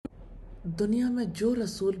دنیا میں جو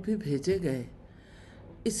رسول بھی بھیجے گئے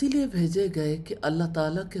اسی لیے بھیجے گئے کہ اللہ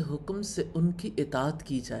تعالیٰ کے حکم سے ان کی اطاعت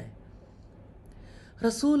کی جائے۔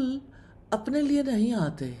 رسول اپنے لیے نہیں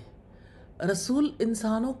آتے، رسول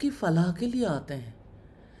انسانوں کی فلاح کے لیے آتے ہیں۔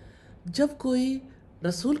 جب کوئی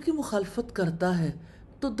رسول کی مخالفت کرتا ہے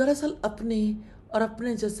تو دراصل اپنی اور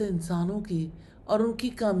اپنے جیسے انسانوں کی اور ان کی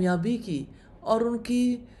کامیابی کی اور ان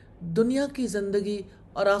کی دنیا کی زندگی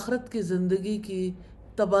اور آخرت کی زندگی کی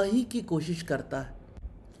تباہی کی کوشش کرتا ہے۔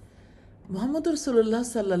 محمد رسول اللہ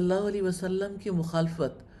صلی اللہ علیہ وسلم کی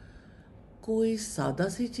مخالفت کوئی سادہ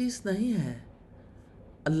سی چیز نہیں ہے۔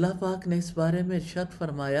 اللہ پاک نے اس بارے میں ارشاد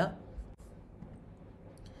فرمایا،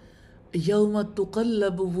 یوم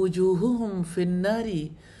تقلب وجوہہم فی النار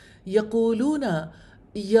یقولون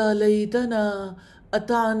یا لیتنا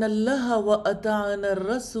اطعنا اللہ و اطعنا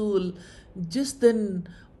الرسول، جس دن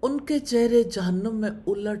ان کے چہرے جہنم میں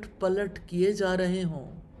الٹ پلٹ کیے جا رہے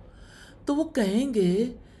ہوں تو وہ کہیں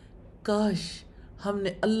گے کاش ہم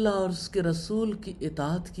نے اللہ اور اس کے رسول کی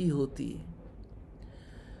اطاعت کی ہوتی۔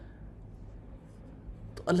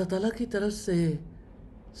 تو اللہ تعالیٰ کی طرف سے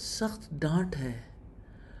سخت ڈانٹ ہے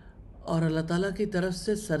اور اللہ تعالیٰ کی طرف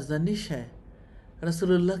سے سرزنش ہے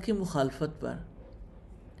رسول اللہ کی مخالفت پر۔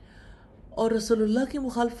 اور رسول اللہ کی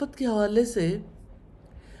مخالفت کے حوالے سے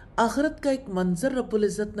آخرت کا ایک منظر رب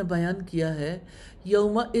العزت نے بیان کیا ہے،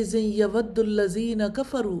 یومئذ یود الذین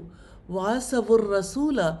کفروا وعصوا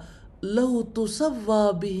الرسول لو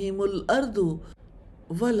تسوی بہم الارض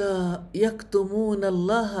ولا یکتمون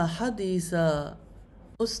اللہ حدیثا۔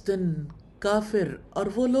 اس دن کافر اور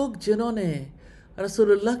وہ لوگ جنہوں نے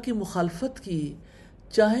رسول اللہ کی مخالفت کی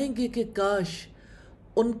چاہیں گے کہ کاش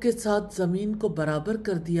ان کے ساتھ زمین کو برابر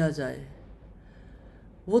کر دیا جائے،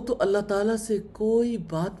 وہ تو اللہ تعالیٰ سے کوئی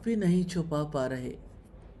بات بھی نہیں چھپا پا رہے۔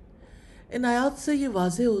 ان آیات سے یہ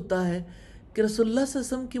واضح ہوتا ہے کہ رسول اللہ صلی اللہ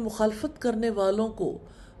علیہ وسلم کی مخالفت کرنے والوں کو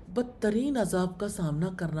بدترین عذاب کا سامنا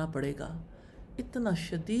کرنا پڑے گا۔ اتنا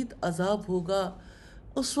شدید عذاب ہوگا،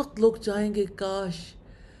 اس وقت لوگ چاہیں گے کاش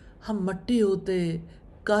ہم مٹی ہوتے،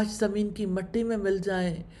 کاش زمین کی مٹی میں مل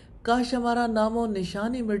جائیں، کاش ہمارا نام و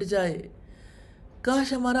نشانی مٹ جائے،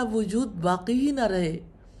 کاش ہمارا وجود باقی ہی نہ رہے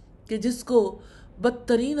کہ جس کو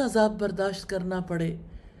بدترین عذاب برداشت کرنا پڑے،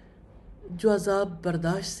 جو عذاب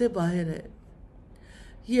برداشت سے باہر ہے۔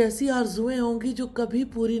 یہ ایسی آرزویں ہوں گی جو کبھی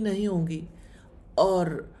پوری نہیں ہوں گی اور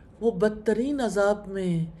وہ بدترین عذاب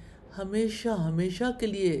میں ہمیشہ ہمیشہ کے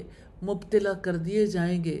لیے مبتلا کر دیے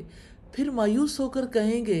جائیں گے۔ پھر مایوس ہو کر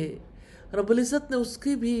کہیں گے، رب العزت نے اس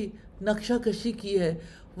کی بھی نقشہ کشی کی ہے،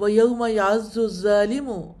 وَيَوْمَ يَعَزُّ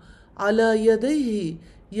الظَّالِمُ عَلَى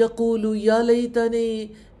يَدَيْهِ يَقُولُ يَا لَيْتَنِي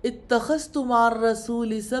اتَّخَذْتُ مَعَ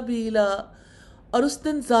الرَّسُولِ سَبِيلًا، اور اس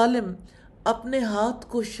دن ظالم اپنے ہاتھ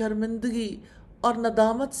کو شرمندگی اور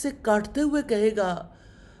ندامت سے کاٹتے ہوئے کہے گا،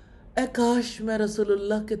 اے کاش میں رسول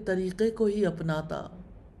اللہ کے طریقے کو ہی اپناتا،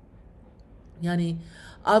 یعنی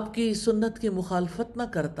آپ کی سنت کی مخالفت نہ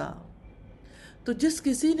کرتا۔ تو جس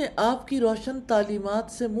کسی نے آپ کی روشن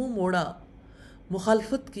تعلیمات سے منہ موڑا،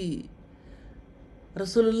 مخالفت کی،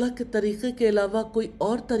 رسول اللہ کے طریقے کے علاوہ کوئی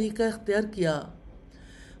اور طریقہ اختیار کیا،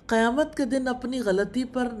 قیامت کے دن اپنی غلطی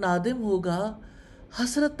پر نادم ہوگا،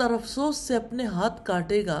 حسرت اور افسوس سے اپنے ہاتھ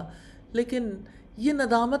کاٹے گا، لیکن یہ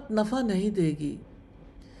ندامت نفع نہیں دے گی۔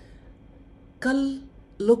 کل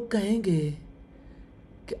لوگ کہیں گے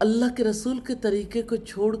کہ اللہ کے رسول کے طریقے کو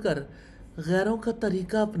چھوڑ کر غیروں کا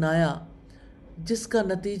طریقہ اپنایا، جس کا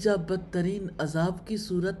نتیجہ بدترین عذاب کی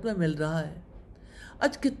صورت میں مل رہا ہے۔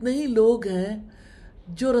 آج کتنے ہی لوگ ہیں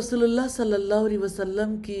جو رسول اللہ صلی اللہ علیہ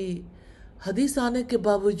وسلم کی حدیث آنے کے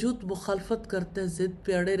باوجود مخالفت کرتے ہیں، ضد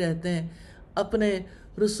پہ اڑے رہتے ہیں، اپنے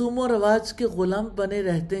رسوم و رواج کے غلام بنے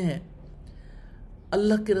رہتے ہیں۔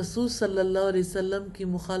 اللہ کے رسول صلی اللہ علیہ وسلم کی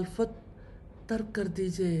مخالفت ترک کر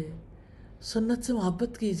دیجئے، سنت سے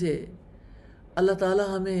محبت کیجئے۔ اللہ تعالی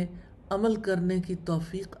ہمیں عمل کرنے کی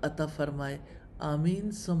توفیق عطا فرمائے،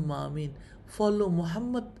 آمین ثم آمین۔ فالو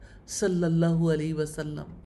محمد صلی اللہ علیہ وسلم۔